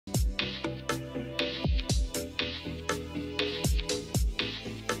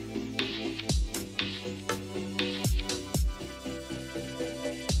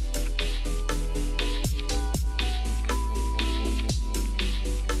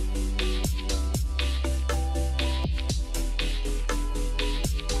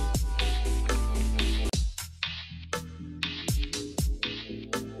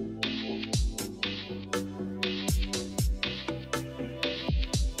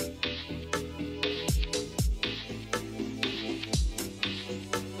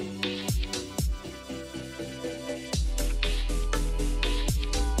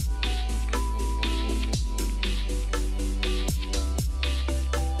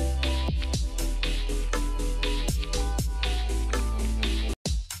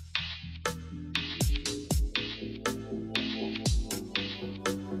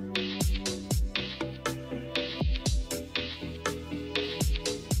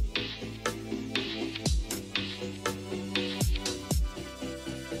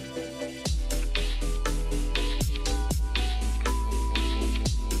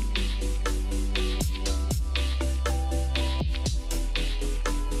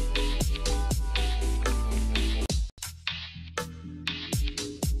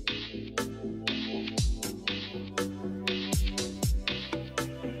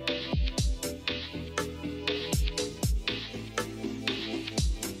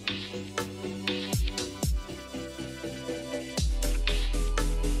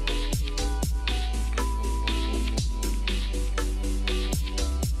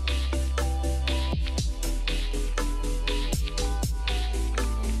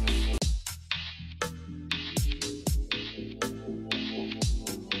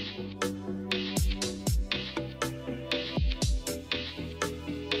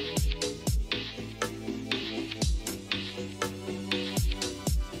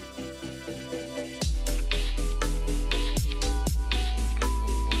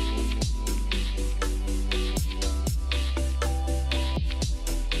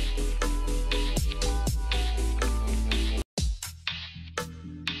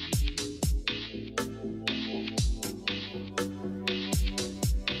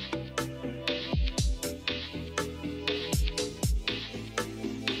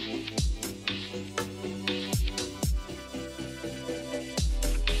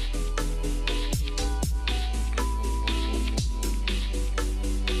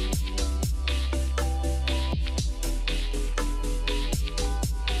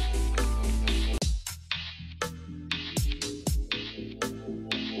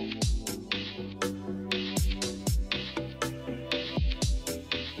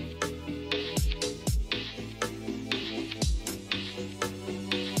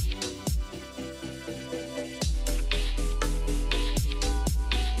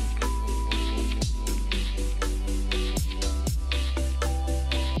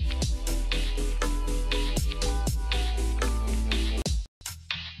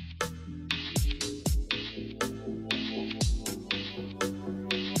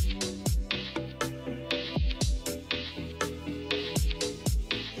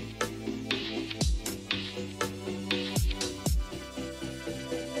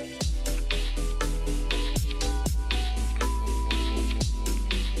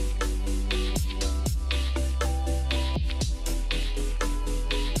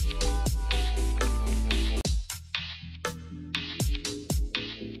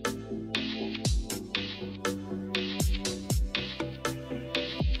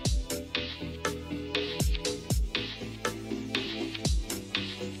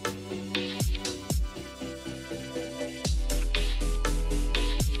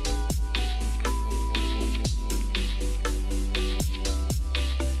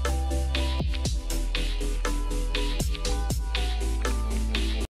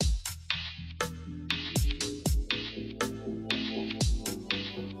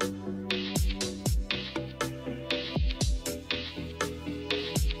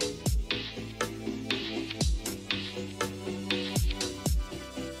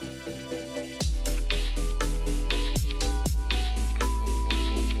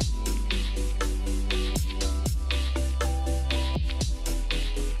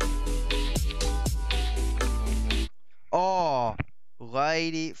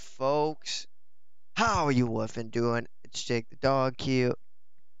Alrighty, folks. How are you woofing doing? It's Jake the Dog here,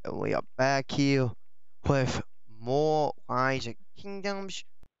 and we are back here with more Rise of Kingdoms.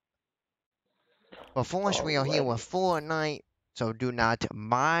 But first, we are here with Fortnite, so do not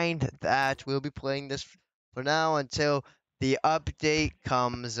mind that. We'll be playing this for now until the update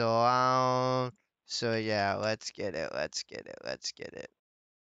comes around. So yeah, let's get it.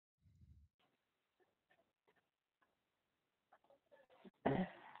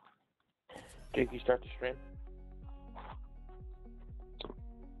 Jake, you start the stream?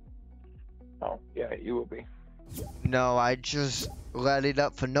 Oh, yeah, you will be. No, I just let it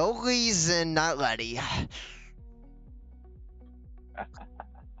up for no reason, not ready.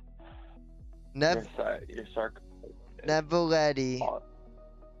 Never ready. Never ready.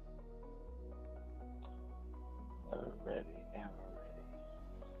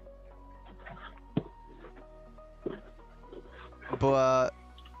 But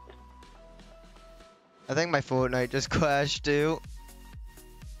I think my Fortnite just crashed too.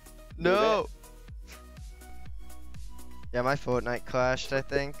 No. Yeah, my Fortnite crashed, I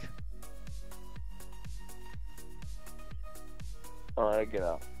think. Alright, get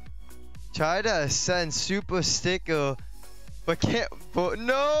out. Try to send super sticker, but can't. But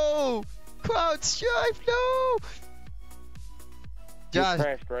no! Cloud Strife, no! Josh. You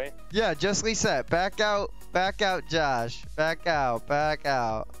crashed, right? Yeah, just reset. Back out, Josh. Back out.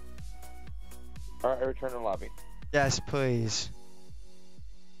 Alright, return to lobby. Yes, please.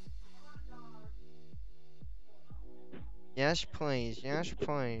 Yes, please.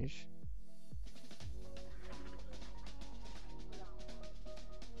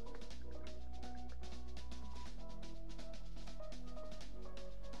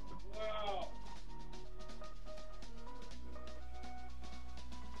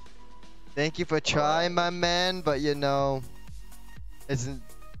 Thank you for trying, my man, but you know, it's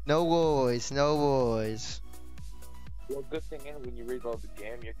no worries. Well, good thing is when you reload the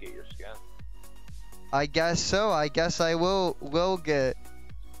game, you get your skin. I guess so. I guess I will get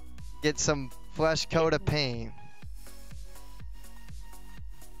some fresh coat of paint.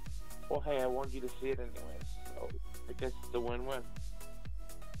 Well, hey, I wanted you to see it anyways, so I guess it's a win-win.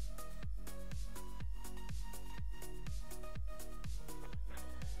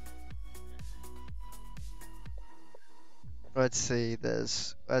 Let's see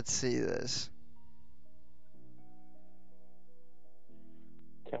this. Tell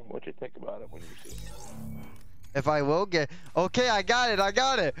me what you think about it when you see it. If I will get... Okay, I got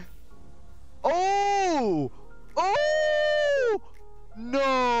it. Oh!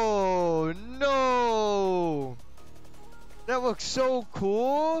 No! That looks so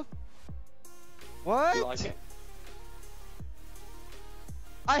cool. What? You like it?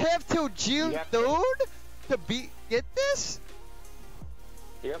 I have till June 3rd to get this?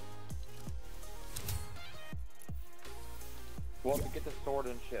 Yep. Well, to get the sword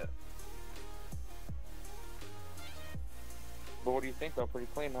and shit. But what do you think though? Pretty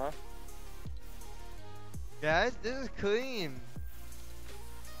clean, huh? Guys, this is clean.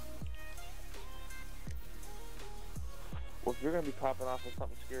 Well, if you're gonna be popping off with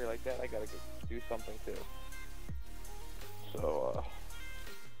something scary like that, I gotta do something too. So,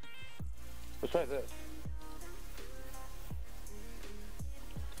 let's try this.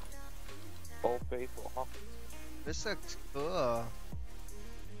 Old Faithful, huh? This looks cool.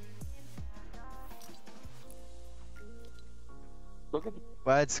 Look at the...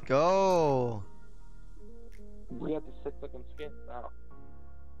 Let's go. We have the sick looking skin now.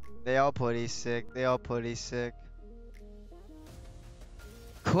 They all pretty sick.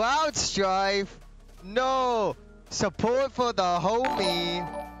 Cloud Strife. No. Support for the homie.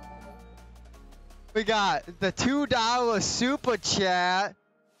 We got the $2 super chat.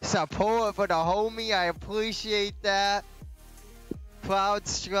 Support for the homie. I appreciate that. Cloud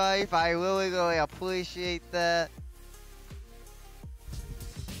Strife. I really appreciate that.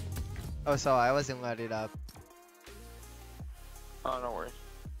 Oh, sorry. I wasn't letting it up. Oh, no worries.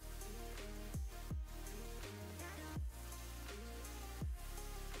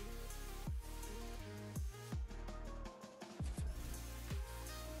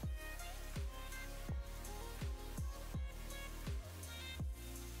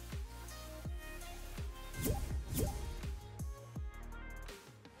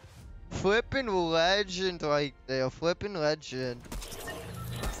 Flippin' legend right there. Flippin' legend.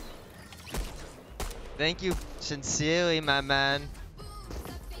 Thank you sincerely, my man.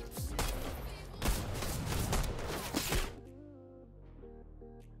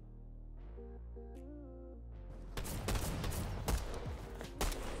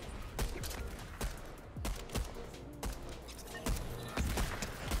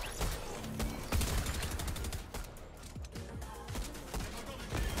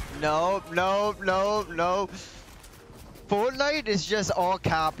 No, no, no, no. Fortnite is just all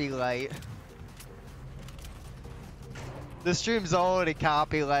copyright. The stream's already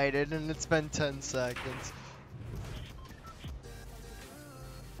copyrighted and it's been 10 seconds.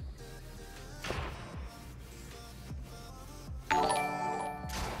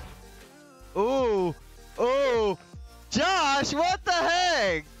 Ooh, ooh. Josh, what the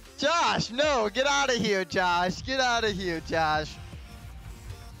heck? Josh, no, get out of here, Josh. Get out of here, Josh.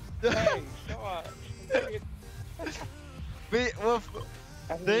 Hey, come on. Well,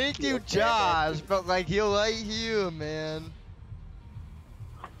 thank you, Josh, but like he'll right here, man.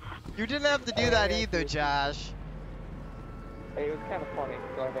 You didn't have to do that either, Josh. Hey, it was kind of funny,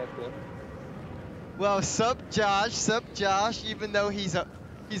 so I had to. Well, sup, Josh, even though he's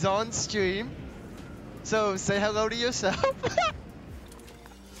on stream. So say hello to yourself.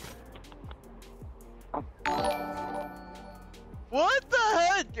 What the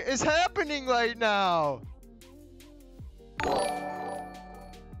heck is happening right now?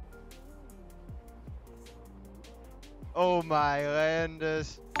 Oh my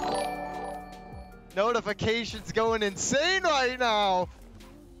landers. Notifications going insane right now.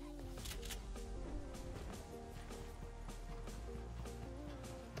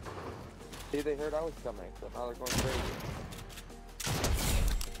 See, they heard I was coming, so now they're going crazy.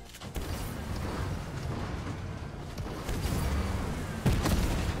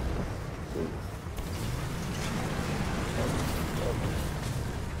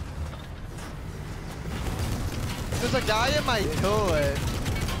 There's a guy in my turret.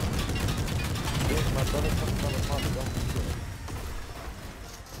 Yes, my brother comes from the pond, don't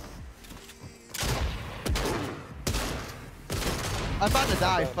I'm about to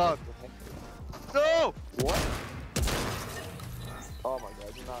die, fuck. No! What? Oh my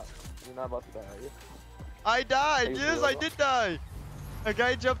god, you're not about to die, are you? I died, you yes, sure? I did die. A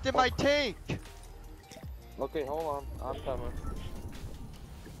guy jumped in my tank. Okay, hold on, I'm coming.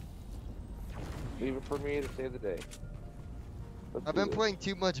 Leave it for me to save the day. I've been playing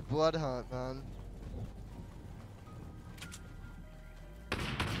too much Blood Hunt, man.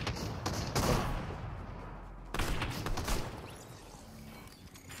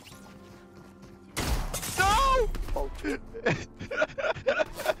 No! Oh.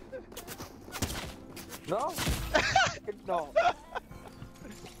 No? No.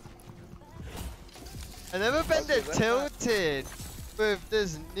 I've never been Okay, to Tilted with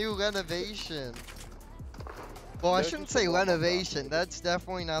this new renovation. Well, I shouldn't say renovation. That's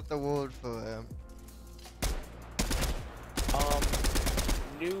definitely not the word for him.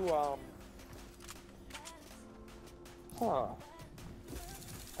 New, huh.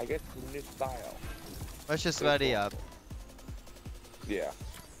 I guess it's a new style. Let's just ready up. Yeah.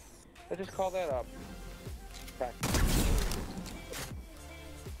 Let's just call that up. Practice.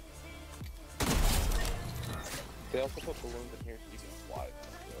 They also put balloons in here so you can fly. So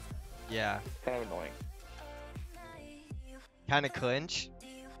Yeah. kind of annoying. Kind of clinch.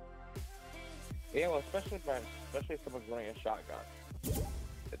 Yeah, well, especially if someone's running a shotgun.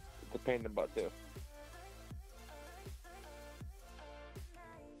 It's a pain in the butt too.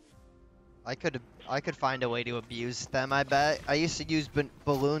 I could find a way to abuse them, I bet. I used to use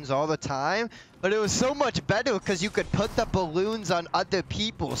balloons all the time, but it was so much better because you could put the balloons on other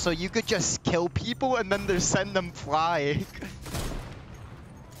people, so you could just kill people and then just send them flying.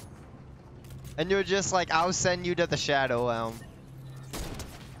 And you're just like, I'll send you to the Shadow Realm.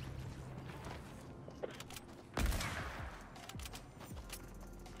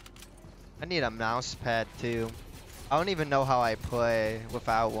 I need a mouse pad too. I don't even know how I play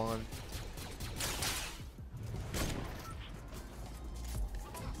without one.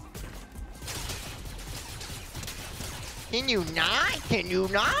 Can you not? Can you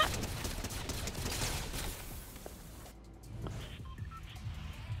not?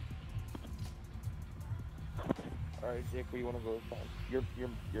 Alright, Jake, where you want to go this time?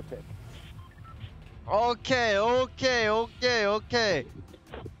 Your pick. Okay.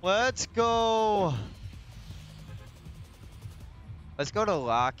 Let's go. Let's go to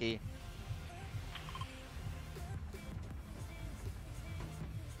Locky.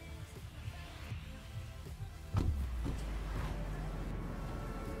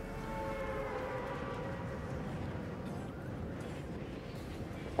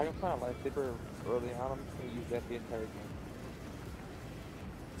 If I can find a lightsaber early on, I'm just going to use that the entire game.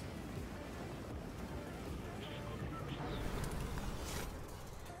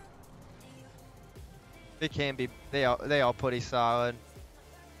 They can be. They are pretty solid.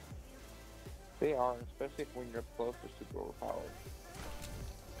 They are, especially when you're close, they're super overpowered.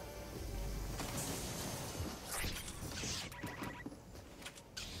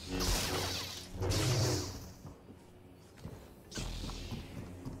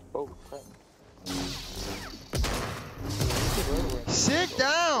 Oh, crap. Sit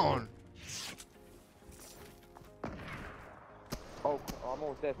down! Oh, I'm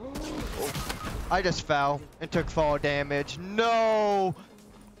almost dead. Oh, I just fell and took fall damage. No!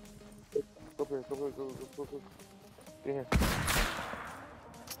 go here, go. Get here.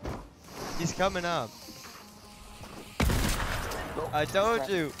 He's coming up. Go. I told Crap.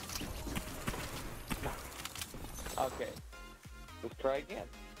 you. Okay. Let's try again.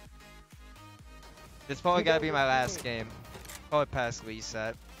 This probably gotta be my last game. Probably past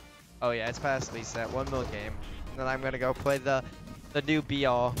reset. Oh yeah, it's past reset. One more game. Then I'm gonna go play the new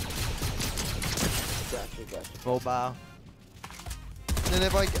BR Gotcha. mobile. And then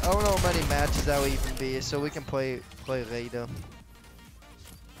if like I don't know how many matches that will even be, so we can play later.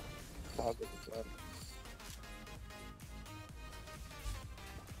 I'll get this one.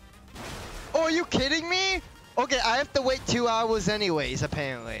 Oh, are you kidding me? Okay, I have to wait 2 hours anyways,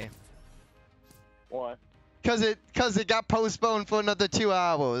 apparently. Why? Cause it got postponed for another 2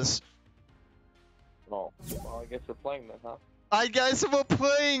 hours. Oh, well, I guess we're playing then, huh? I guess we're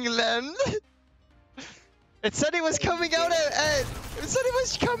playing then. It said it was coming out it said it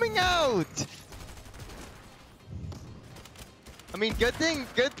was coming out. I mean, good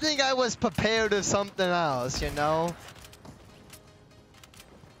thing I was prepared of something else, you know?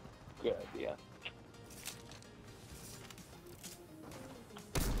 Good idea.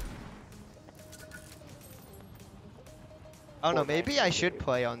 I don't know, maybe I should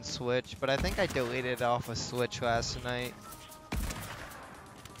play on Switch, but I think I deleted it off of Switch last night.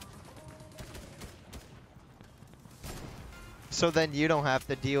 So then you don't have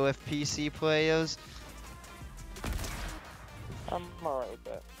to deal with PC players. I'm alright with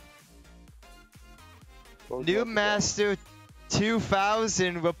that. What would you New like to do? Master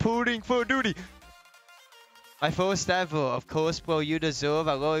 2000 reporting for duty. My first ever, of course, bro, you deserve.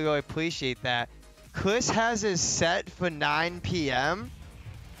 I really appreciate that. Chris has his set for 9 p.m.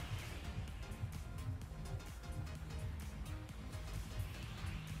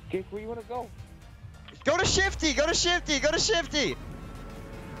 Jake, where you wanna go? Go to Shifty! Go to Shifty! Go to Shifty!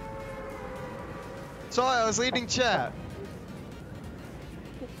 Sorry, I was leading chat.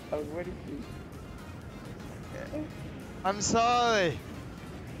 I was waiting for you. I'm sorry.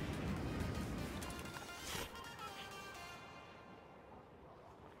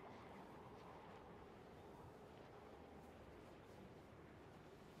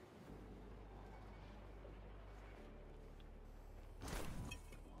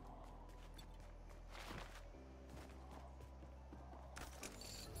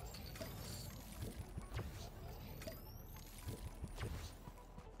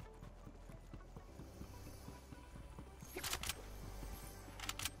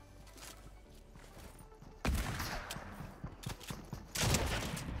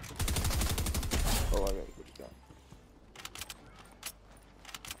 Oh, I gotta get you down.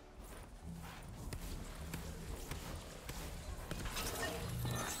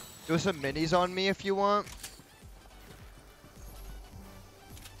 Do some minis on me if you want.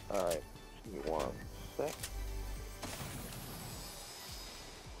 Alright, give me 1 sec.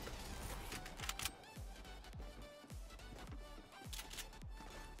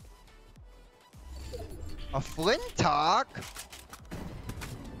 A Flintock?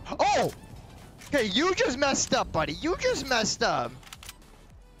 Oh! Okay, you just messed up, buddy. You just messed up.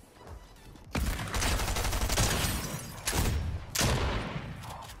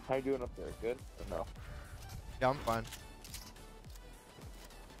 How you doing up there? Good or no? Yeah, I'm fine.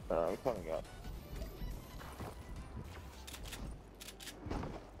 I'm coming up.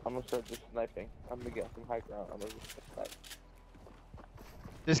 I'm gonna start just sniping. I'm gonna get some high ground. I'm gonna just snipe.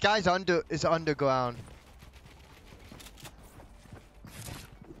 This guy's is underground.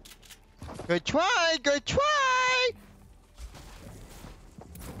 Good try, good try!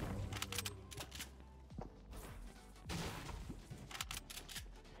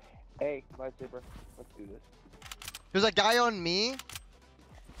 Hey, lightsaber. Let's do this. There's a guy on me.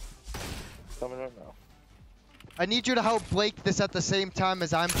 Coming right now. I need you to help Blake this at the same time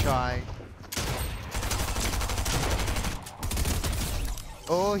as I'm trying.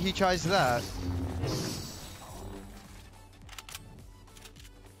 Oh, he tries that.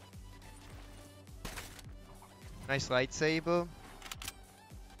 Nice lightsaber.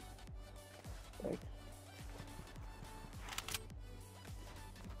 Thanks.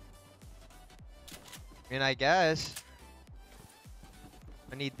 I mean, I guess.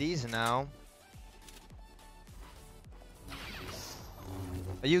 I need these now.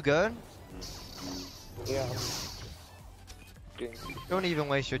 Are you good? Yeah. looking. Don't even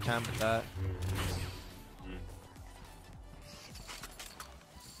waste your time with that.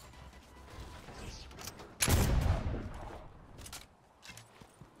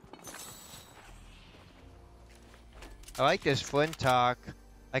 I like this flint-talk.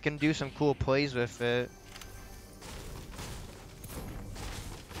 I can do some cool plays with it.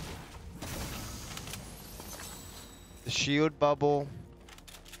 The shield bubble.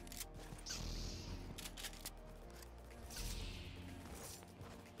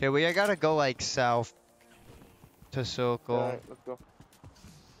 Okay, we gotta go like south to circle. Alright, let's go.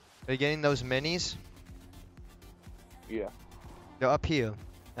 Are you getting those minis? Yeah. They're up here,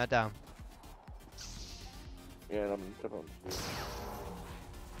 not down. Yeah, I'm tripping.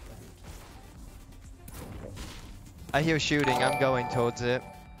 I hear shooting. I'm going towards it.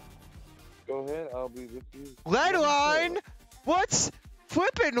 Go ahead, I'll be with you. Leadline? What's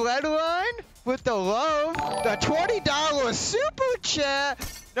flipping Leadline with the love? The $20 super chat.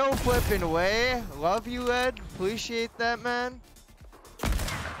 No flipping way. Love you, Led. Appreciate that, man.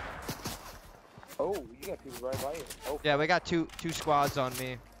 Oh, you got people right by you. Oh. Yeah, we got two squads on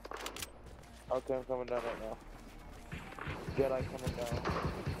me. Okay, I'm coming down right now. Jedi coming down.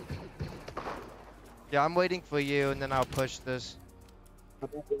 Yeah, I'm waiting for you, and then I'll push this. I'm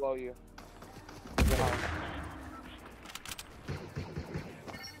below you. Behind.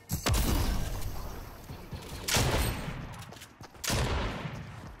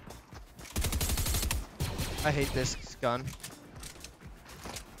 I hate this gun.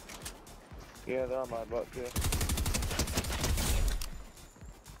 Yeah, they're on my butt too.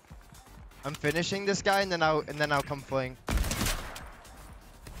 I'm finishing this guy, and then I'll come fling.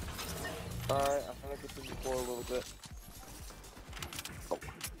 Alright, I'm gonna continue forward a little bit. Oh.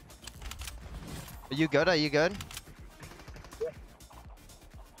 Are you good? Are you good?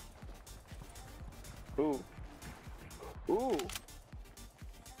 Ooh. Ooh.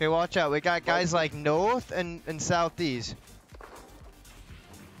 Okay, watch out. We got guys like north and southeast.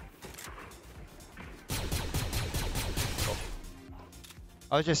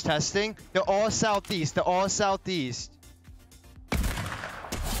 I was just testing. They're all southeast. They're all southeast.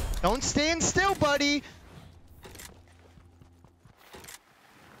 Don't stand still, buddy.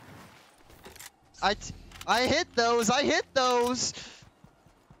 I hit those. I hit those.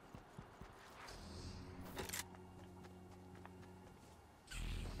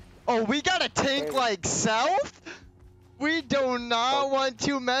 Oh, we got a tank like south? We do not want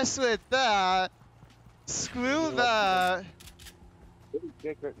to mess with that. Screw that.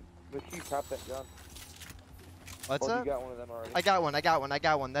 Jake, make sure you pop that gun. What's Or up? you got one of them already. I got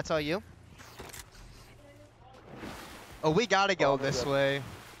one. That's all you? Oh, we gotta go this way.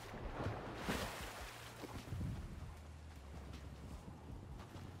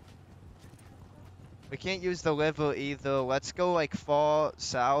 We can't use the river either. Let's go like far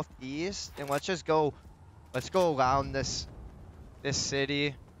southeast, and let's go around this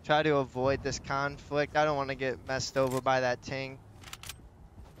city. Try to avoid this conflict. I don't want to get messed over by that tank.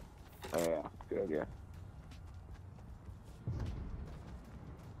 Oh yeah, good idea.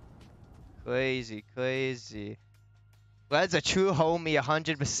 Crazy. Led's a true homie,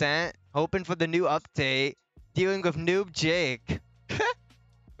 100%. Hoping for the new update. Dealing with noob Jake.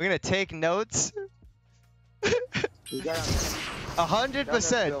 We're gonna take notes.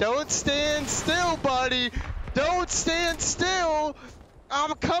 100%. Don't stand still, buddy. Don't stand still.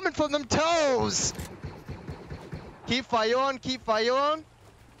 I'm coming from them toes. Keep fire on. Keep fire on.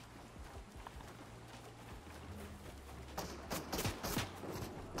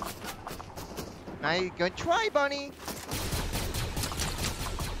 Now you good try, bunny.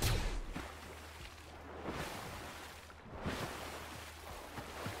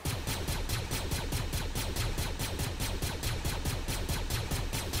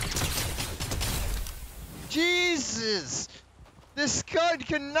 Jesus! This gun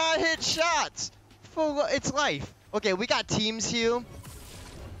cannot hit shots for its life. Okay, we got teams here.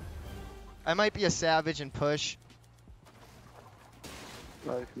 I might be a savage and push.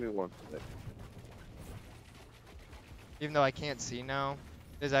 Nice, give me one second. Even though I can't see now,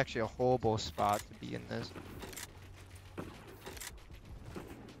 there's actually a horrible spot to be in this.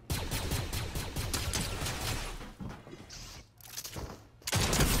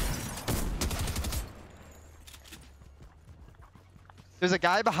 There's a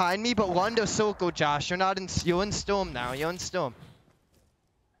guy behind me, but one to circle, Josh. You're in storm now. You're in storm.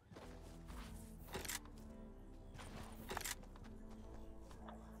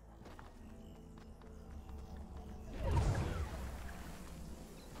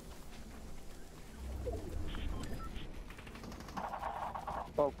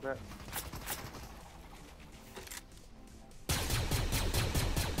 Oh crap.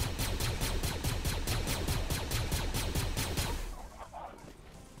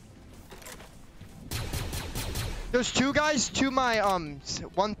 There's two guys to my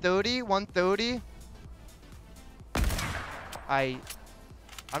 130, 130.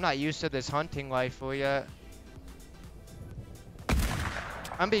 I'm not used to this hunting rifle yet.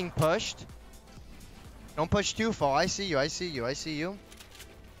 I'm being pushed. Don't push too far. I see you. I see you. I see you.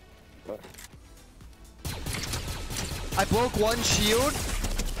 What? I broke one shield.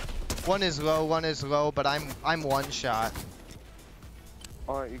 One is low, but I'm one shot.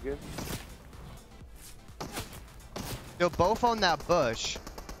 Alright, you good? They're both on that bush.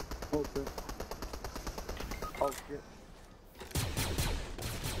 Okay. Oh shit.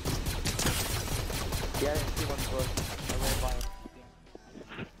 Yeah, I didn't see one bush. I ran by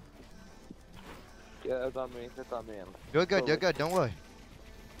him. Yeah, that's on me. That's on me. You're good. You're good. Don't worry.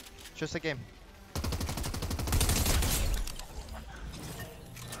 It's just a game.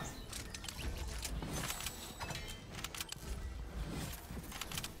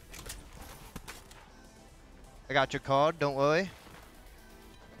 I got your card. Don't worry.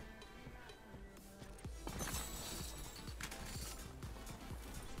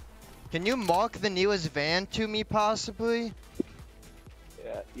 Can you mark the newest van to me, possibly?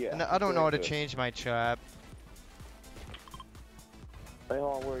 Yeah. And I don't know how to change my trap. Hey,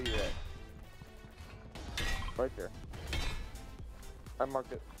 hold on, where are you at? Right there. I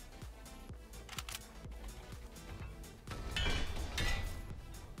marked it.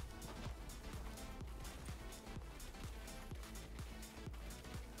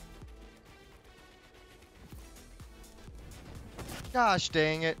 Gosh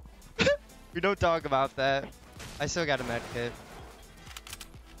dang it. We don't talk about that. I still got a med kit.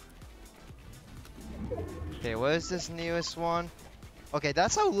 Okay, what is this newest one? Okay,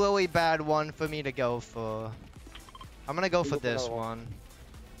 that's a really bad one for me to go for. I'm gonna go for this one.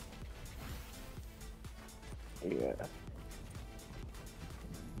 Yeah.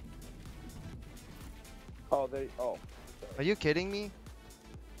 Oh, they. Oh. Sorry. Are you kidding me?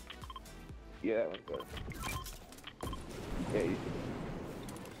 Yeah, that one's good. Yeah, you.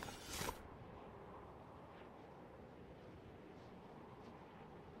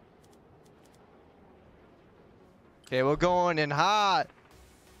 Okay, we're going in hot.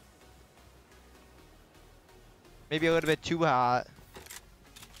 Maybe a little bit too hot.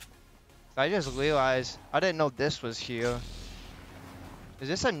 I just realized I didn't know this was here. Is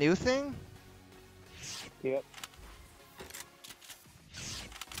this a new thing? Yep.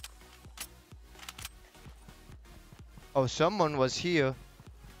 Oh, someone was here.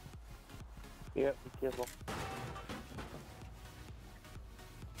 Yep, be careful.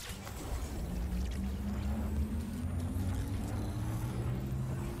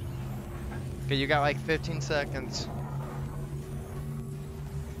 Okay, you got like 15 seconds.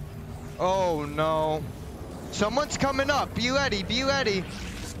 Oh no. Someone's coming up. Be ready, be ready.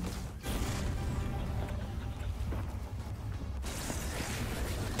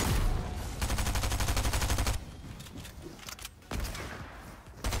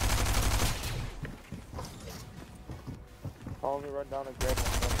 I'll only run down and grab one.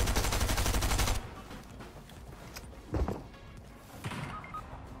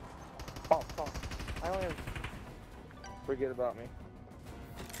 Oh, fuck. I only have... Forget about me.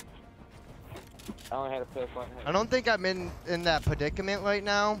 I only had a piss on him. I don't think I'm in that predicament right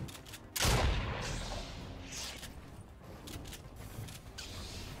now.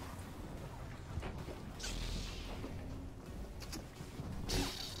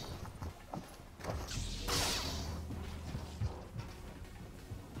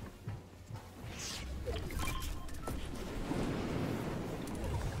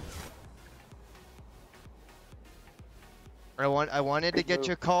 I wanted to get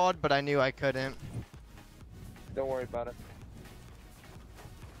your card, but I knew I couldn't. Don't worry about it.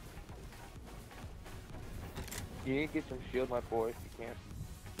 You need to get some shield, my boy, if you can.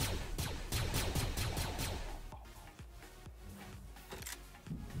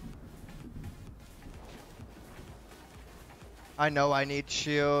 I know I need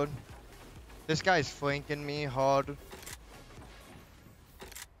shield. This guy's flanking me hard.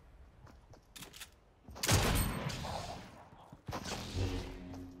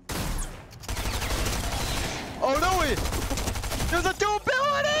 Oh no! There's a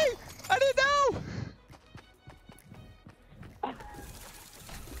durability! I didn't know!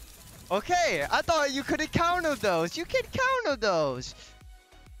 Okay, I thought you couldn't counter those. You can counter those.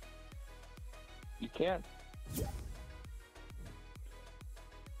 You can.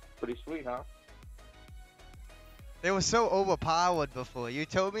 Pretty sweet, huh? They were so overpowered before. You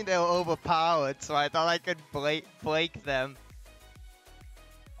told me they were overpowered, so I thought I could break them.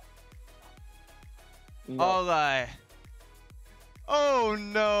 No. Alright. Oh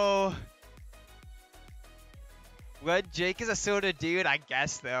no. What? Jake is a sort of dude, I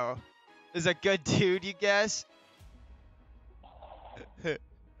guess, though. Is a good dude, you guess?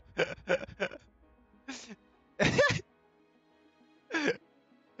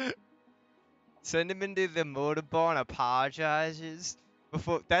 Send him into the motorbar and apologizes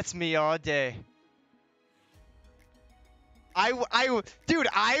before. That's me all day. Dude,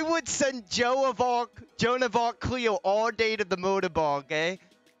 I would send Joan of Arc Cleo all day to the motorbar, okay?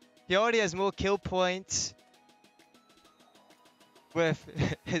 He already has more kill points with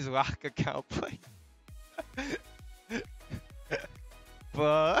his rock account play.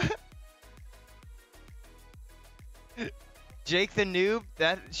 But Jake the Noob,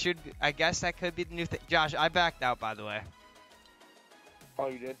 I guess that could be the new thing. Josh, I backed out, by the way. Oh,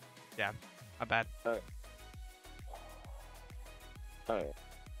 you did? Yeah, my bad. Alright. Alright.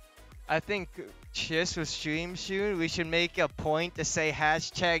 I think Chiss will stream soon. We should make a point to say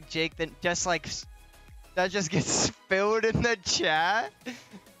hashtag Jake the, just like that just gets spilled in the chat.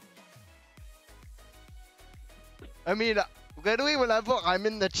 I mean, literally whenever I'm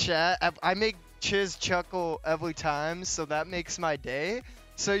in the chat, I make Chiz chuckle every time, so that makes my day.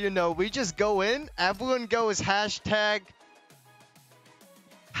 So, you know, we just go in, everyone goes hashtag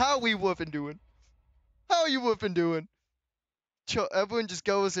how we woofin doing? How you woofin doing? Everyone just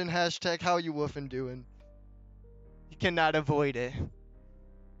goes in hashtag how you woofin doing. You cannot avoid it.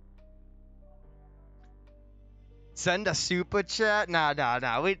 Send a super chat? Nah.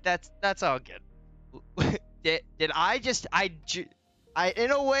 That's all good. Did I just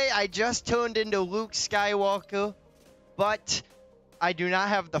in a way I just turned into Luke Skywalker, but I do not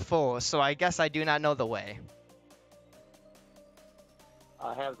have the Force, so I guess I do not know the way.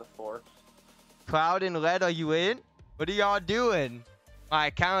 I have the Force. Cloud and Red, are you in? What are y'all doing? My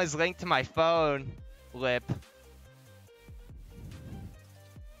account is linked to my phone. Lip.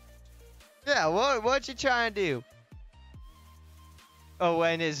 Yeah, what you trying to do? Oh,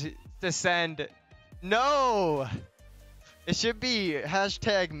 when is to send? No! It should be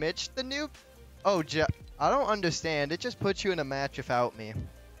hashtag Mitch the noob. Oh, I don't understand. It just puts you in a match without me.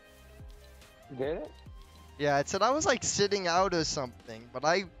 Did it? Yeah, it said I was like sitting out or something, but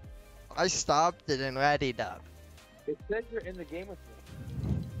I stopped it and readied up. It says you're in the game with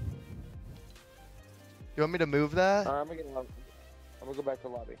me. You want me to move that? I'm gonna go back to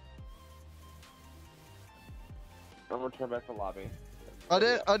lobby. I'm gonna turn back to lobby.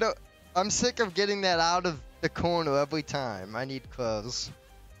 I don't. I'm sick of getting that out of the corner every time. I need clothes.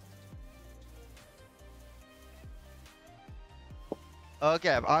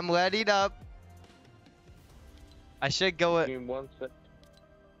 Okay, I'm readied up. I should go at. Give me 1 sec.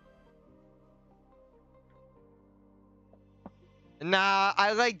 Nah,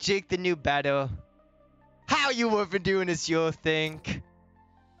 I like Jake the Noob better. How you woofin doing is your thing.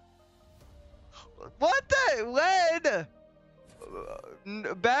 What the? Red?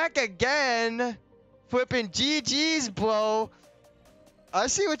 Back again? Flipping GG's, bro. I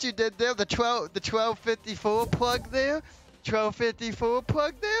see what you did there. The 1254 plug there. 1254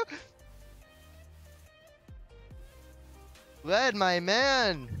 plug there. Red, my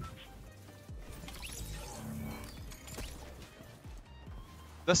man.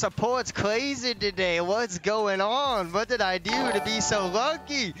 The support's crazy today. What's going on? What did I do to be so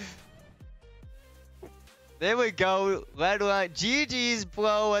lucky? There we go. Red one. GG's,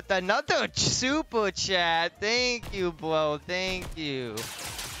 bro, with another super chat. Thank you, bro. Thank you.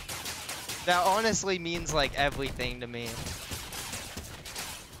 That honestly means like everything to me.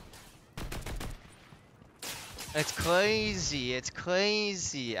 It's crazy. It's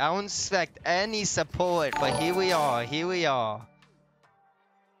crazy. I don't expect any support, but here we are. Here we are.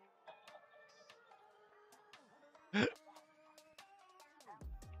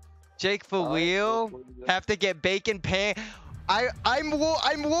 Jake for real? Have to get Bacon Pancake. I'm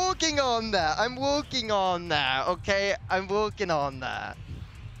working on that. I'm working on that. Okay, I'm working on that.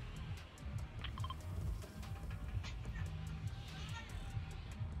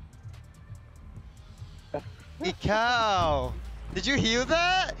 Cow. Did you hear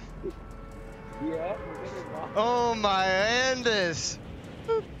that? Yeah. Oh my Andis.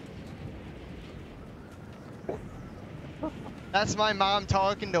 That's my mom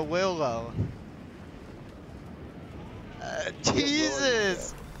talking to Willow.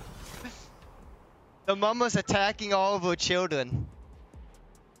 Jesus! The mom was attacking all of her children.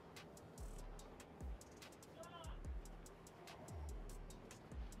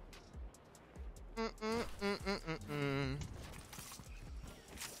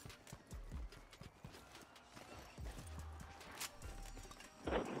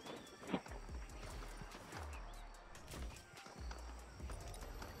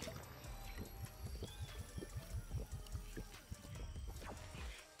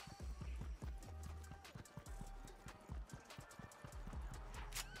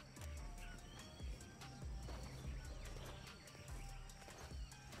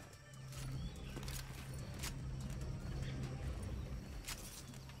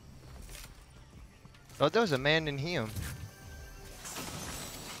 Oh, there was a man in here.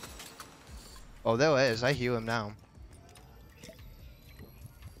 Oh, there is. I hear him now.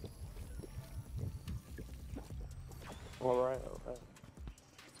 Alright.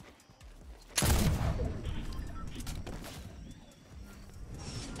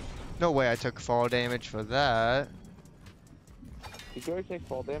 No way I took fall damage for that. Did you already take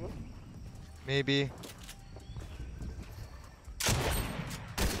fall damage? Maybe.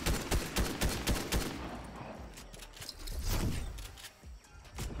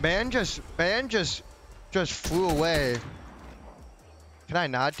 Man just flew away. Can I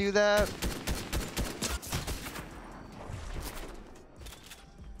not do that?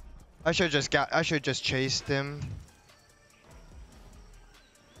 I should just chased him.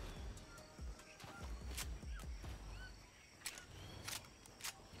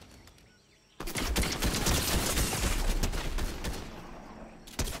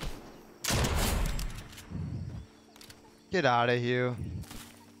 Get out of here.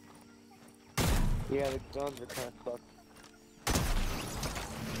 Yeah, the guns are kind of suck.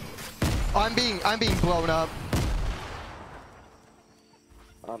 I'm being blown up.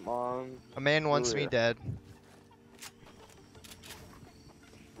 I'm on. A man wants me dead.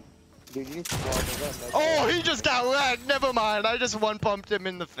 Dude, you need to follow that. Oh, he just got wrecked. Never mind. I just one pumped him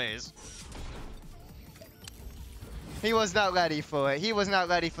in the face. He was not ready for it. He was not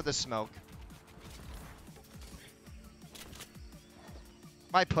ready for the smoke.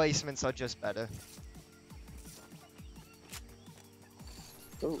 My placements are just better.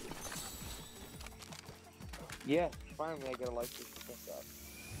 Ooh. Yeah, finally I get a license to pick up.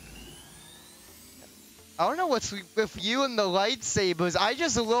 I don't know what's with you and the lightsabers. I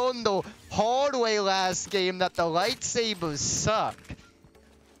just learned the hard way last game that the lightsabers suck.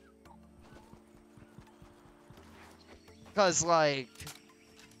 Cause like,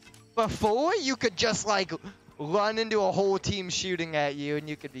 before you could just like run into a whole team shooting at you and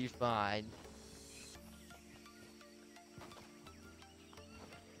you could be fine.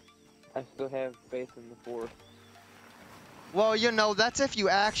 I still have faith in the Force. Well, you know, that's if you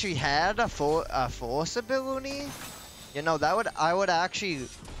actually had a force ability. You know, I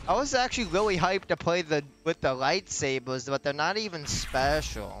was actually really hyped to play with the lightsabers, but they're not even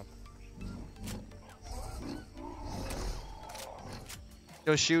special.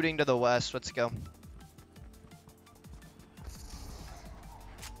 Go shooting to the west. Let's go.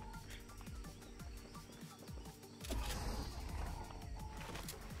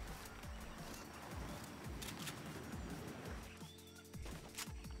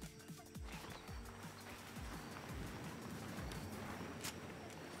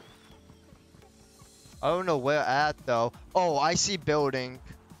 I don't know where at though. Oh, I see building.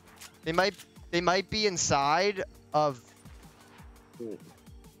 They might be inside of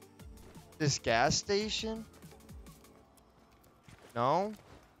this gas station. No?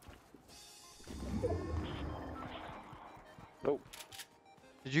 Nope.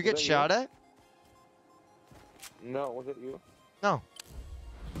 Did you get shot at? No, was it you? No.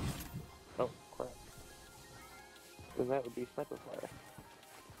 Oh, crap. Then that would be sniper fire.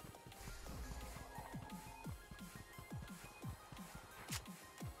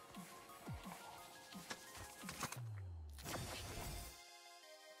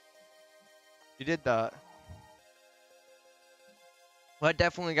 You did that. Well, I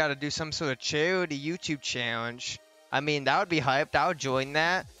definitely got to do some sort of charity YouTube challenge. I mean, that would be hyped. I would join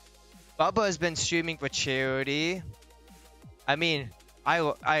that. Bubba has been streaming for charity. I mean, I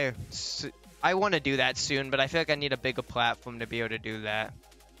want to do that soon, but I feel like I need a bigger platform to be able to do that.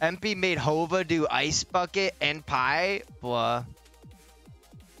 MP made Hova do Ice Bucket and Pie. Blah.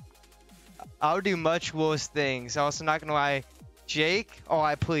 I'll do much worse things. Also, not gonna lie, Jake. Oh,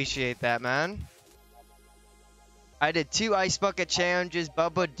 I appreciate that, man. I did 2 Ice Bucket challenges.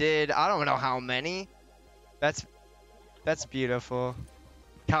 Bubba did, I don't know how many. That's beautiful.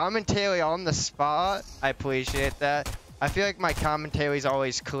 Commentary on the spot. I appreciate that. I feel like my commentaries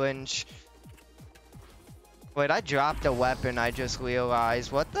always cringe. Wait, I dropped a weapon, I just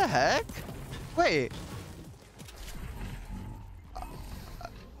realized. What the heck? Wait.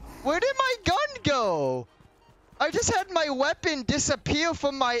 Where did my gun go? I just had my weapon disappear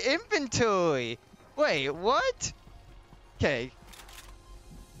from my inventory. Wait, what? Okay.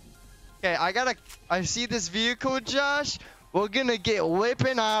 Okay, I see this vehicle, Josh. We're gonna get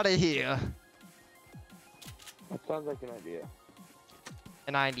whipping out of here. That sounds like an idea.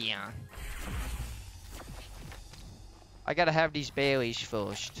 An idea. I gotta have these Baileys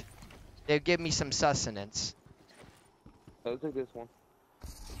first. They'll give me some sustenance. I'll take this one.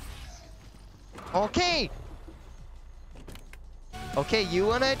 Okay. Okay, you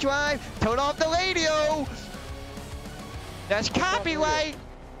wanna drive? Turn off the radio! That's copyright!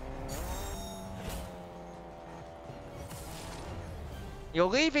 You're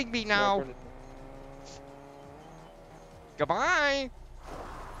leaving me now. Goodbye.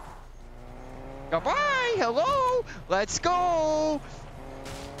 Goodbye. Hello. Let's go.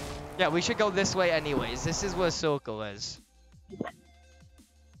 Yeah, we should go this way anyways. This is where circle is.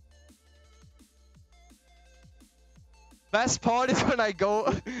 Best part is when I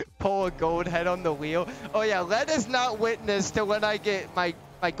go pull a gold head on the wheel. Oh yeah, let us not witness to when I get my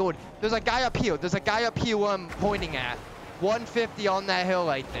gold. There's a guy up here. There's a guy up here I'm pointing at. 150 on that hill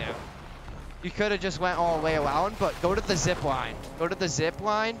right there. You could have just went all the way around, but go to the zip line. Go to the zip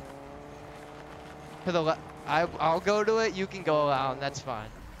line. To the left. I'll go to it. You can go around. That's fine.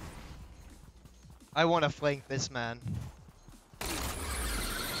 I want to flank this man.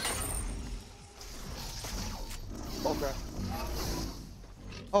 Okay.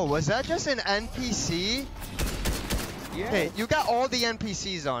 Oh, was that just an NPC? Yeah. Hey, you got all the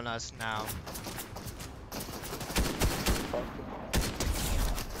NPCs on us now.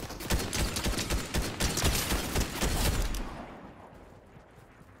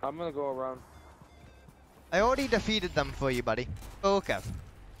 I'm gonna go around. I already defeated them for you, buddy. Okay.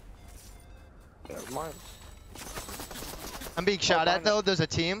 Never mind. I'm being shot at though. There's a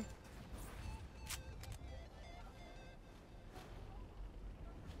team.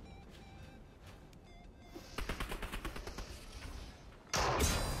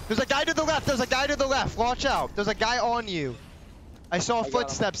 There's a guy to the left. There's a guy to the left. Watch out. There's a guy on you. I saw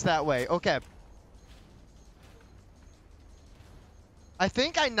footsteps that way. Okay. I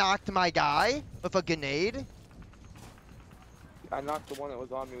think I knocked my guy with a grenade. I knocked the one that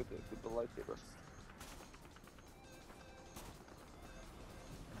was on me with the lightsaber.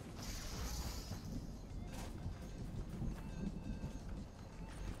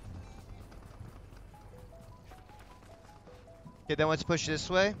 Okay, then let's push this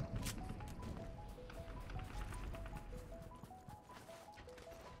way.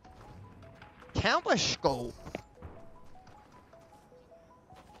 Camera scope.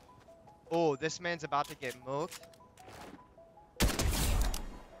 Oh, this man's about to get murked.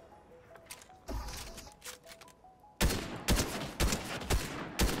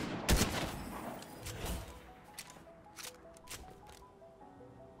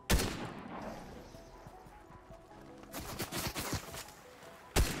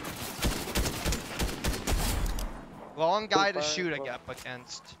 Long guy to shoot up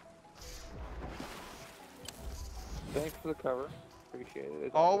against. Thanks for the cover. Appreciate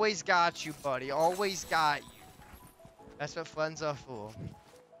it. Always got you, buddy. Always got you. That's what friends are for.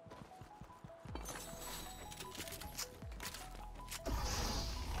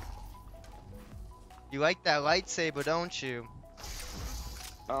 You like that lightsaber, don't you?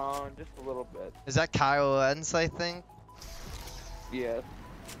 Just a little bit. Is that Kylo Ren's, I think? Yes.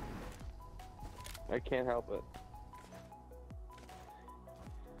 I can't help it.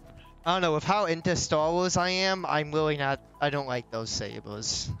 I don't know, with how into Star Wars I am, I'm really not, I don't like those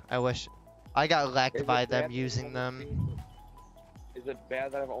sabers. I wish, I got wrecked by them using them. Is it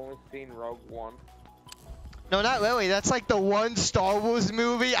bad that I've only seen Rogue One? No, not really, that's like the one Star Wars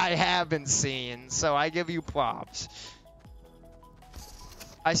movie I haven't seen, so I give you props.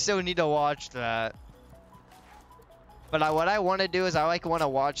 I still need to watch that. But what I want to do is I want to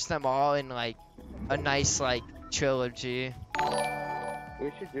watch them all in like a nice like trilogy.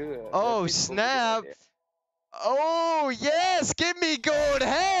 We should do that. Oh snap! Oh yes, give me gold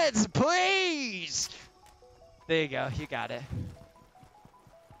heads, please. There you go, you got it.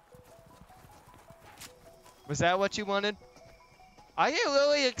 Was that what you wanted? I get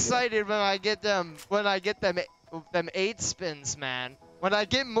really excited when I get them 8 spins, man. When I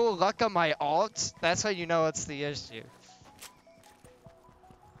get more luck on my alts, that's how you know it's the issue.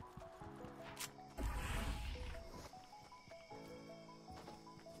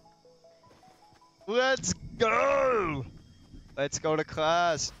 Let's go! Let's go to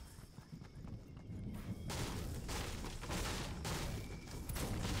class.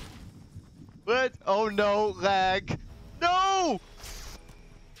 What? Oh no, lag. No!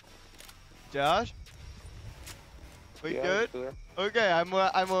 Josh? We good? Okay,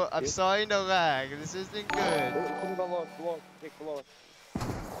 I'm starting to lag. This isn't good. Below, take below.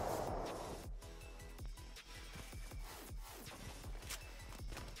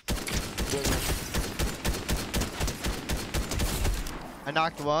 I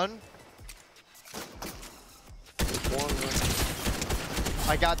knocked one.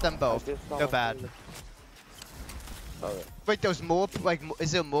 I got them both. They're bad. Okay. Wait, there's more, like,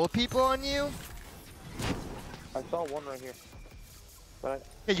 is there more people on you? I saw one right here. But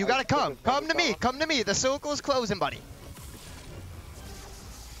Hey, you gotta come. Come to me. Come to me. The circle's closing, buddy.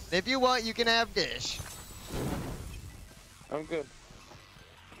 If you want, you can have dish. I'm good.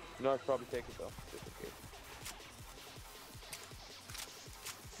 No, I'd probably take it though. Just in case.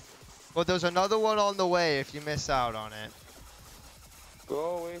 Well, there's another one on the way if you miss out on it.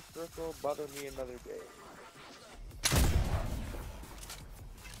 Go away, circle. Bother me another day.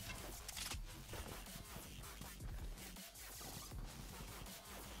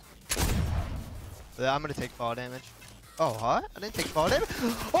 Yeah, I'm gonna take fall damage. Oh, what? I didn't take fall damage?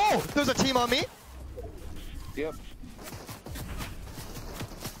 Oh! There's a team on me! Yep.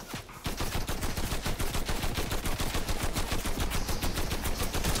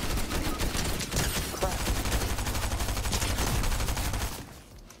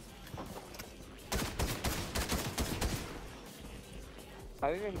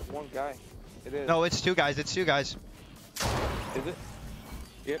 I think there's one guy. It is. No, it's two guys. It's two guys. Is it?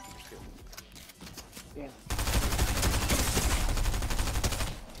 Yep. Yeah.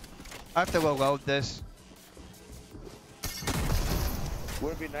 I have to reload this.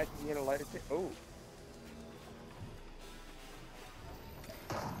 Would it be nice if you had a lighter tip? Oh.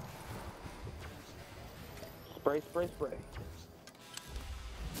 Spray, spray, spray.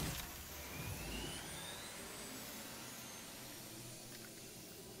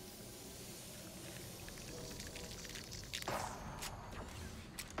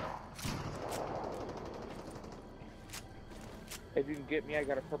 If you can get me, I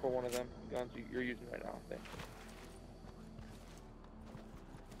got a purple one of them guns you're using right now, I think.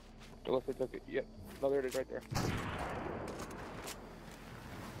 Unless I took it. Yep. No, there it is right there.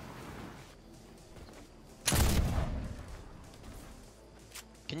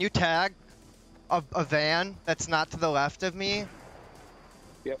 Can you tag a van that's not to the left of me?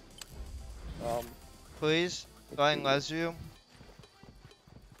 Yep. Please? So I can les you.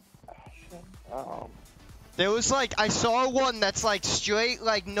 Um, There was like, I saw one that's like straight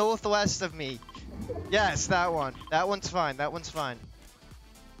like northwest of me. Yes, that one. That one's fine. That one's fine.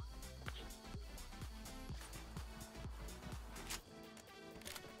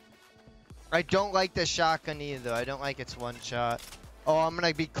 I don't like the shotgun either. I don't like its one shot. Oh, I'm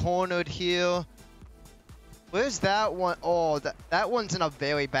gonna be cornered here. Where's that one? Oh, that one's in a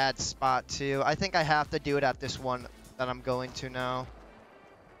very bad spot too. I think I have to do it at this one that I'm going to now.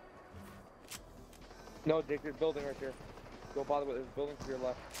 no, Jake, there's a building right there. Don't bother with it. There's a building to your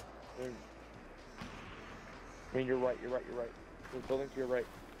left. I mean, you're right. There's a building to your right.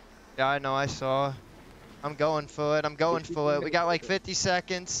 Yeah, I know. I saw. I'm going for it. I'm going for it. We got like 50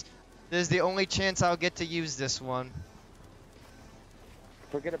 seconds. This is the only chance I'll get to use this one.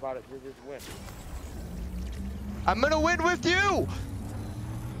 Forget about it. Just win. I'm gonna win with you!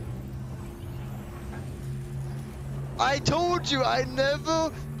 I told you I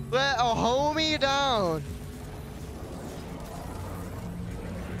never let a homie down.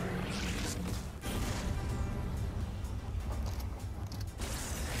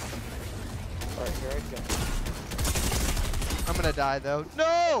 Alright, here I go. I'm gonna die though.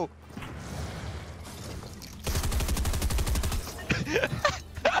 No!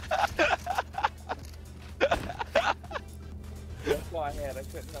 That's all I had. I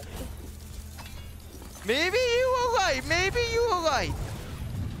couldn't help it. Maybe you were right. Maybe you were right.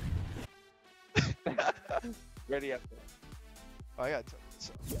 Ready after. Oh, I gotta turn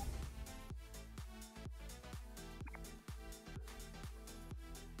this off.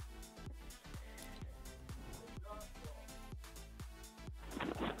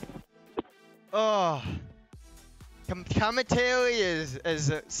 Oh. Commentary is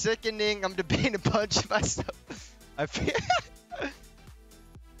sickening. I'm debating to punch myself. I feel.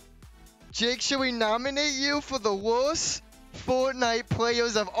 Jake, should we nominate you for the worst Fortnite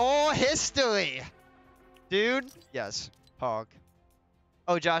players of all history? Dude? Yes. Hog.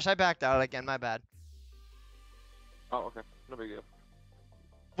 Oh, Josh, I backed out again. My bad. Oh, okay. No big deal.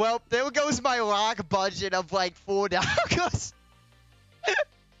 Well, there goes my lock budget of like $4.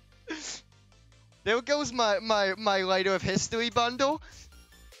 There goes my Lighter of History bundle.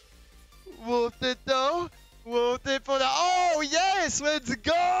 Worth it though. Worth it for the. Oh yes, let's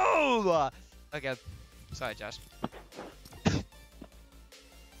go. Okay, sorry, Josh.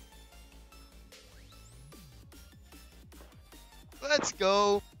 Let's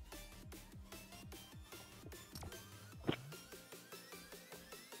go.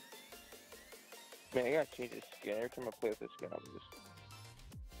 Man, I gotta change this skin. Every time I play with this skin, I'm just.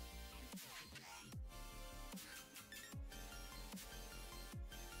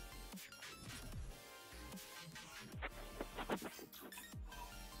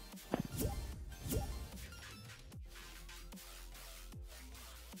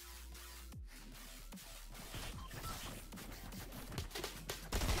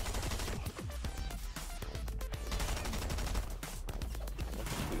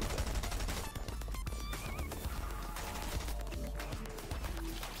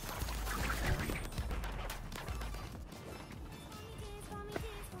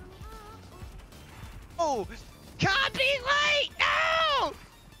 No! Copyright! No!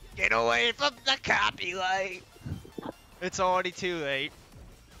 Get away from the copyright! It's already too late.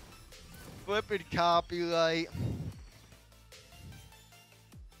 Flippin' copyright.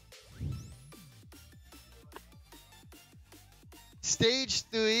 Stage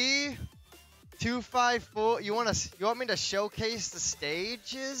 3, 254. You want me to showcase the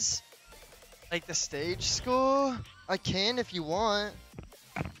stages? Like the stage score? I can if you want.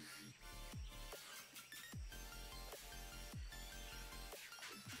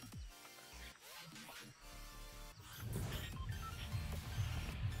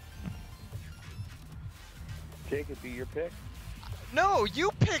 Jake, it'd be your pick. No,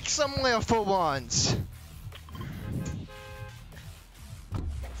 you pick somewhere for once.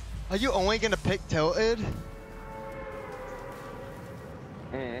 Are you only gonna pick Tilted?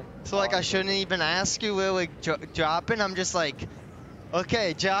 So like I shouldn't even ask you where like dropping. I'm just like,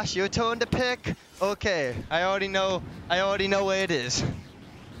 okay, Josh, your turn to pick. Okay, I already know where it is.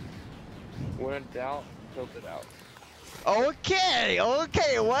 When in doubt, tilt it out.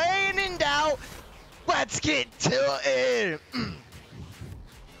 Okay, when in doubt, let's get tilted.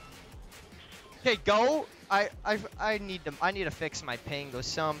 Okay, go. I need to fix my ping or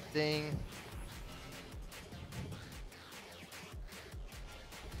something.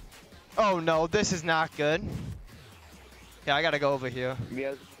 Oh no, this is not good. Yeah, I gotta go over here.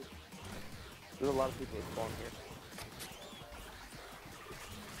 Yeah, there's a lot of people that spawn here.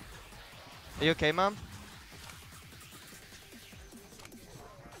 Are you okay, Mom?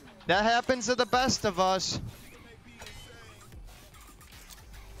 That happens to the best of us.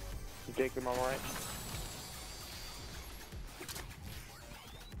 Jake, your mom alright?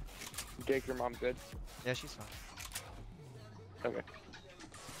 Jake, your mom good? Yeah, she's fine. Okay.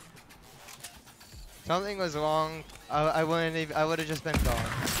 Something was wrong. I wouldn't even. I would have just been gone.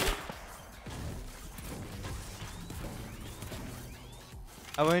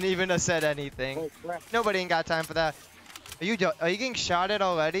 I wouldn't even have said anything. Oh, crap. Nobody ain't got time for that. Are you getting shot at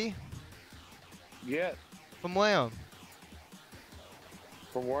already? Yes. From where?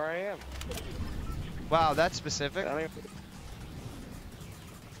 From where I am. Wow, that's specific. I don't even...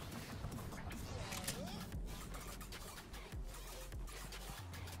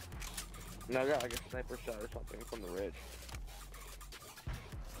 No, I got like a sniper shot or something from the ridge.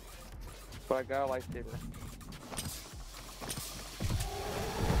 But I got a lightsaber.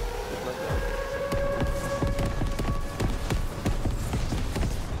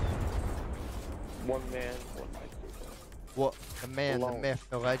 One man, one lightsaber. What? The man, Alone. the myth,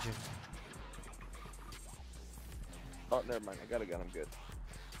 the legend. Oh, never mind. I got a gun. I'm good.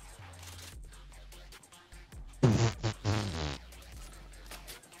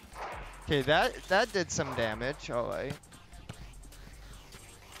 Okay, that did some damage. All right.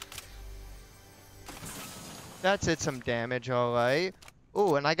 That did some damage. All right.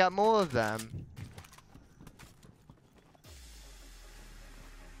 Ooh, and I got more of them.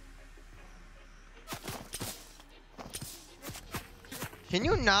 Can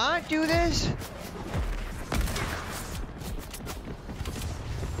you not do this?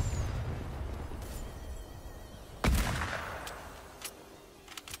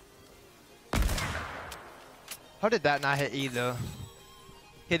 How did that not hit either?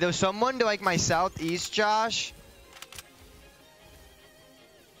 Okay, there's someone to like my southeast, Josh.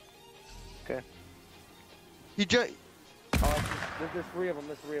 Okay. He just. Oh, there's three of them.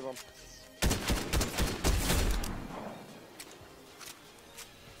 There's three of them.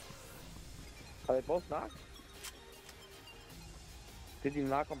 Are they both knocked? Did you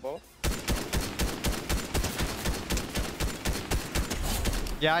knock them both?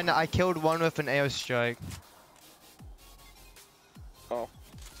 Yeah, I know. I killed one with an airstrike. Oh.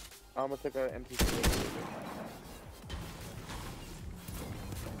 I almost took an MP3.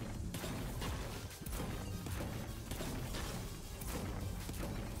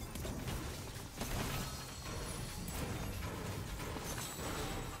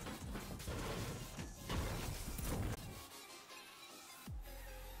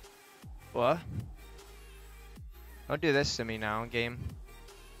 What? Don't do this to me now, game.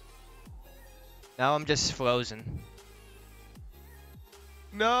 Now I'm just frozen.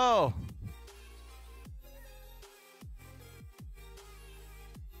 No!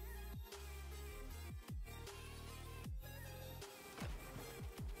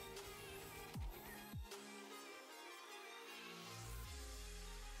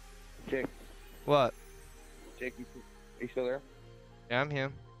 Jake. What? Jake, you still there? Yeah, I'm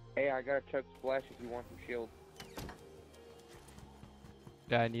here. Hey, I got a chug splash if you want some shield.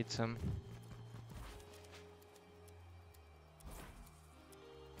 Yeah, I need some.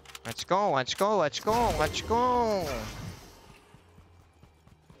 Let's go, let's go, let's go, let's go.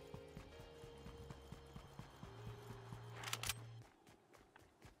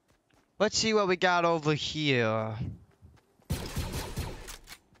 Let's see what we got over here.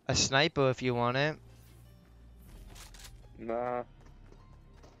 A sniper if you want it. Nah.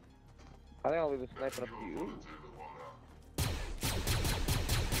 I think I'll leave the sniper up to you.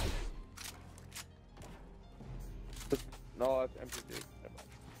 No, that's MPG.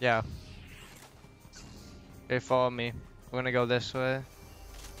 Yeah. Okay, follow me. We're gonna go this way.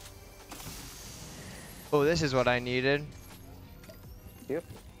 Oh, this is what I needed. Yep.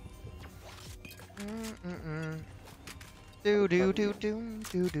 Do do do do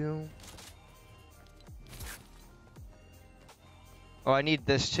do do. Oh, I need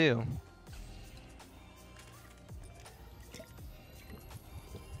this too.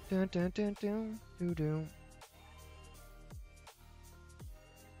 Dun dun dun dun do do.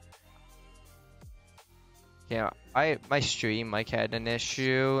 Yeah, my stream like had an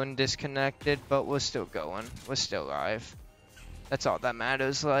issue and disconnected, but we're still going. We're still live. That's all that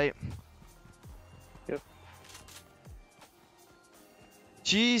matters, like. Yep.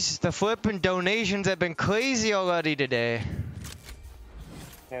 Jeez, the flipping donations have been crazy already today.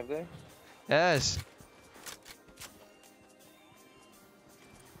 Have they? Yes.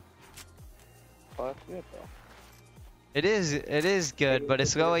 Oh, that's good though. It is good, but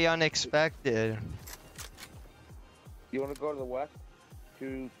it's really unexpected. You want to go to the west?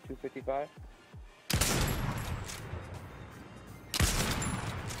 255?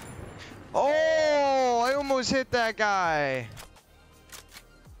 Oh, I almost hit that guy.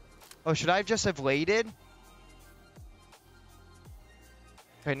 Oh, should I just have waited?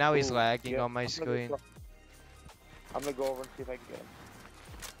 Okay, now he's lagging yeah, on my screen. I'm gonna go over and see if I can get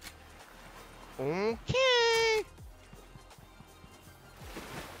him. Okay.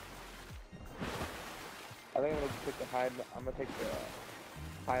 I think I'm gonna take the high. I'm gonna take the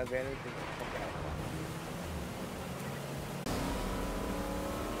high advantage and check out.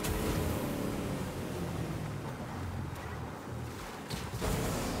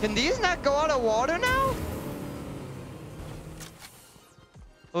 Can these not go out of water now?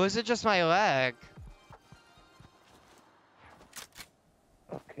 Or is it just my lag?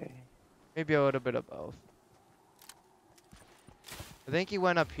 Okay. Maybe a little bit of both. I think he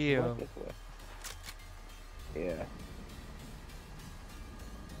went up here. Went this way. Yeah.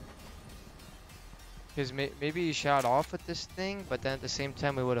 Because maybe he shot off with this thing, but then at the same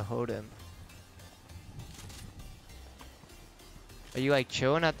time we would have hold him. Are you like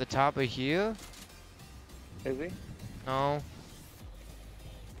chilling at the top of here? Is he? No.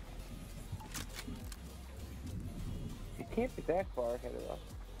 He can't be that far ahead of us.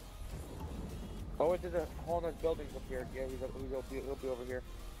 Oh, there's a whole other buildings up here. Yeah, he'll be over here.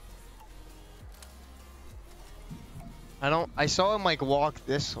 I saw him like walk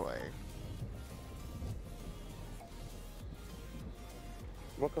this way.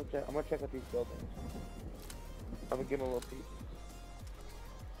 I'm gonna check out these buildings. I'm gonna give him a little peek.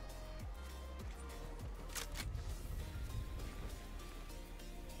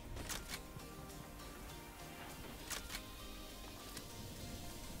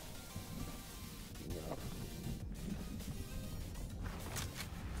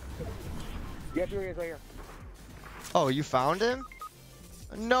 Yeah, here he is right here. Oh, you found him?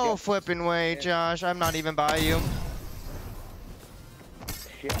 No Yep. flipping way, Josh. I'm not even by you.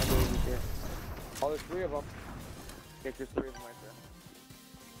 Shit, I believe he's here. Oh, there's three of them. Yeah, there's three of them right there.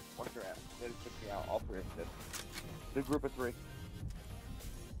 What's your ass? They just took me out. All three of them did. The group of three.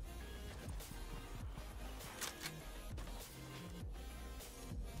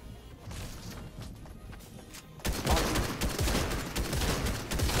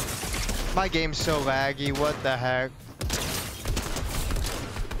 My game's so laggy. What the heck?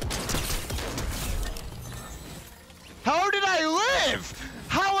 How did I live?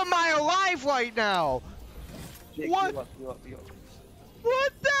 How am I alive right now? Jake, What? Heal up.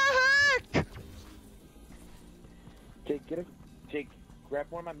 What the heck? Jake, Jake, grab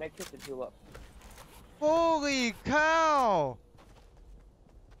one of my medkits and heal up. Holy cow!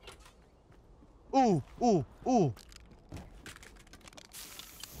 Ooh, ooh, ooh.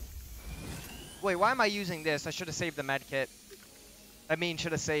 Wait, why am I using this? I should have saved the med kit. I mean,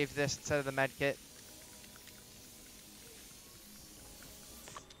 should have saved this instead of the med kit.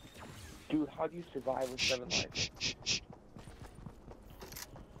 Dude, how do you survive with 7 lives?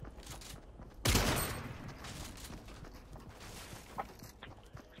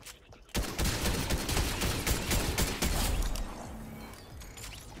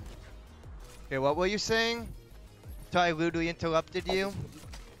 Okay, what were you saying? So I literally interrupted you?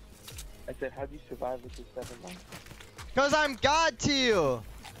 I said, how'd you survive with your 7 months? Cause I'm God to you.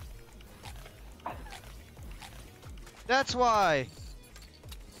 That's why.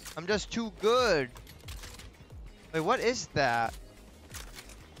 I'm just too good. Wait, what is that?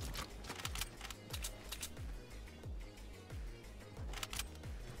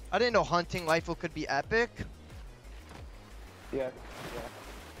 I didn't know hunting rifle could be epic. Yeah.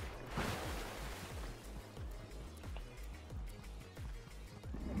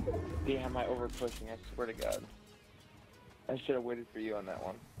 Damn, I over pushing, I swear to God. I should have waited for you on that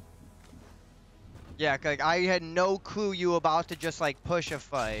one. Yeah, like I had no clue you were about to just like push a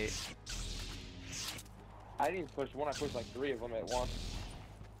fight. I didn't even push one, I pushed like 3 of them at once.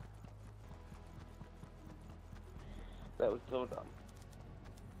 That was so dumb.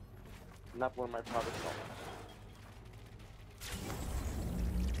 Not one of my proudest moments.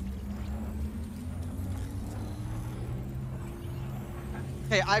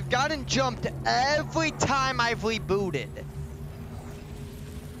 Hey, I've gotten jumped every time I've rebooted.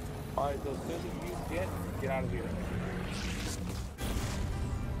 Alright, so as soon as you get out of here.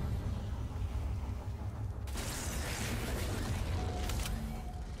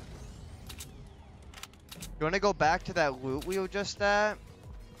 You wanna go back to that loot we were just at?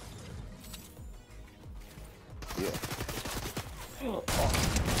 Yeah. Oh.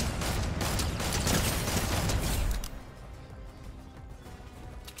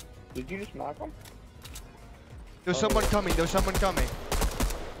 Did you just knock him? There's someone coming, there's someone coming.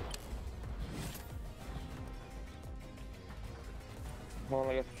 Hold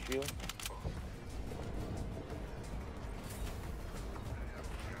on, I got the shield.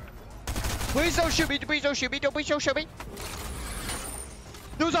 Please don't shoot me, please don't shoot me, please don't shoot me.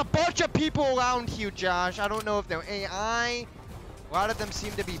 There's a bunch of people around here, Josh. I don't know if they're AI. A lot of them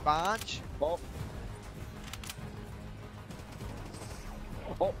seem to be bots. Oh.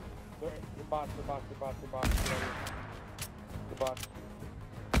 Oh. The bots. The bots.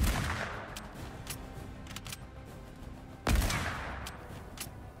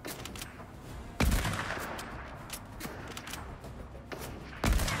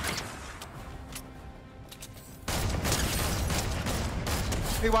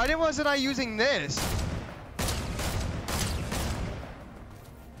 Hey, why wasn't I using this?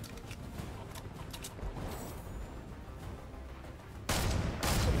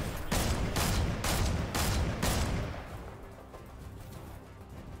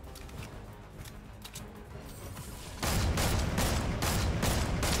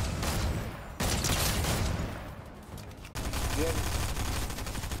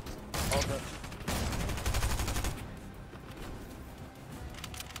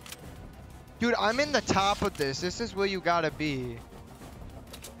 Dude, I'm in the top of this. This is where you gotta be.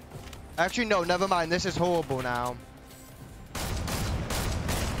 Actually, no, never mind. This is horrible now.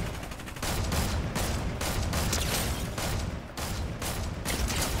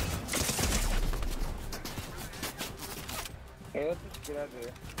 Hey, let's just get out of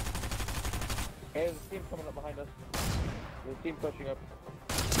here. Hey, there's a team coming up behind us. There's a team pushing up.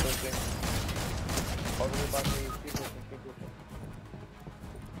 Pushing. Over here by me. Keep pushing.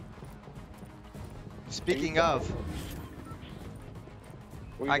 Speaking of,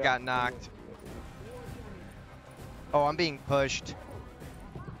 I got knocked. Oh, I'm being pushed.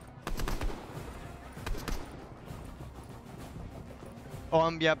 Oh,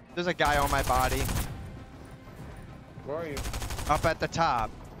 yep, there's a guy on my body. Where are you? Up at the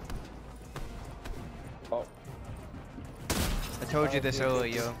top. Oh. I told you this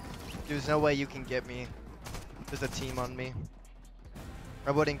earlier. There's no way you can get me. There's a team on me.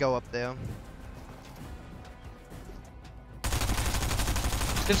 I wouldn't go up there.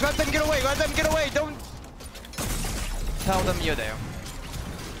 Just let them get away, let them get away, don't tell them you're there.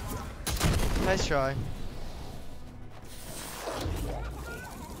 Nice try.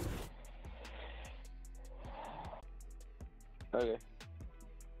 Okay.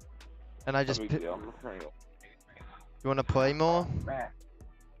 And I just You want to play more? Man.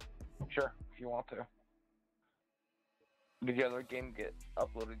 Sure, if you want to. Did the other game get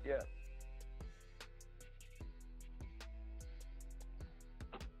uploaded yet?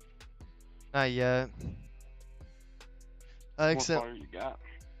 Not yet. What far you got?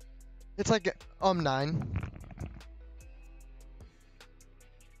 It's like 9. I'm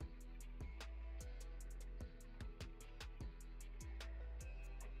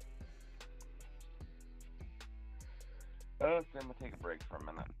gonna take a break for a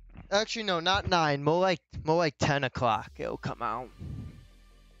minute. Actually, no, not 9. More like 10 o'clock. It'll come out.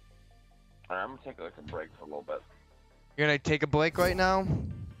 Alright, I'm gonna take like a break for a little bit. You're gonna take a break right now?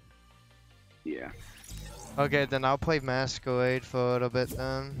 Yeah. Okay, then I'll play Masquerade for a little bit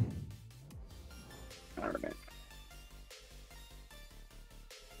then. Alright.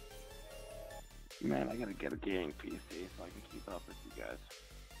 Man, I gotta get a gaming PC so I can keep up with you guys.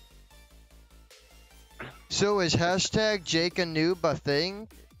 So is hashtag Jake a noob a thing?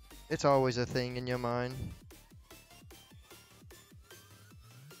 It's always a thing in your mind.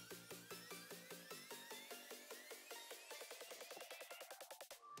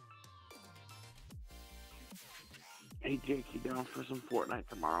 Hey Jake, you down for some Fortnite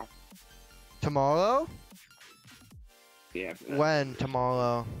tomorrow? Tomorrow? Yeah. When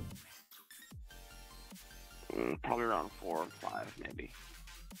tomorrow? Probably around 4 or 5, maybe.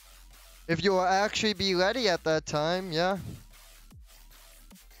 If you'll actually be ready at that time, yeah.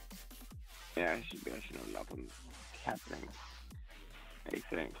 Yeah, I should know nothing's happening. I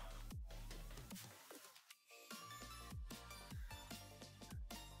think.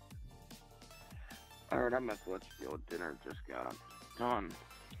 Alright, I'm at let you go. Dinner just got done.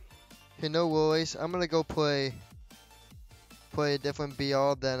 Okay, no worries. I'm gonna go play a different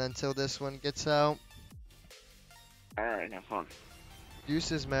BR then until this one gets out. Alright, have fun.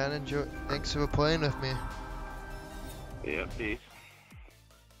 Deuces, man. Enjoy. Thanks for playing with me. Yeah, peace.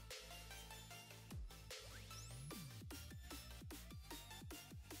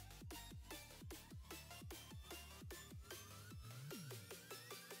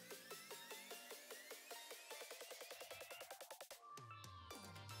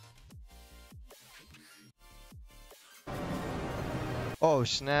 Oh,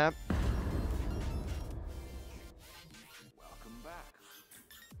 snap. Welcome back.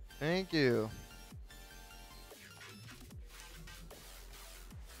 Thank you.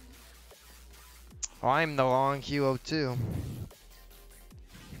 I'm the long hero too.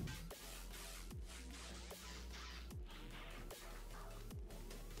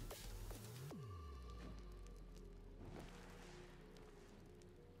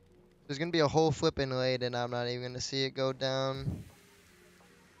 There's gonna be a whole flipping late and I'm not even gonna see it go down.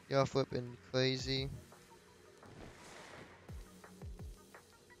 Y'all flipping crazy.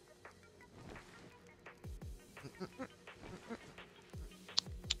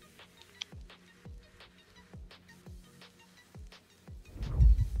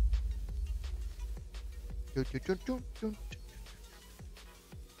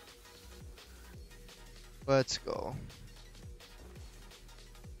 Let's go.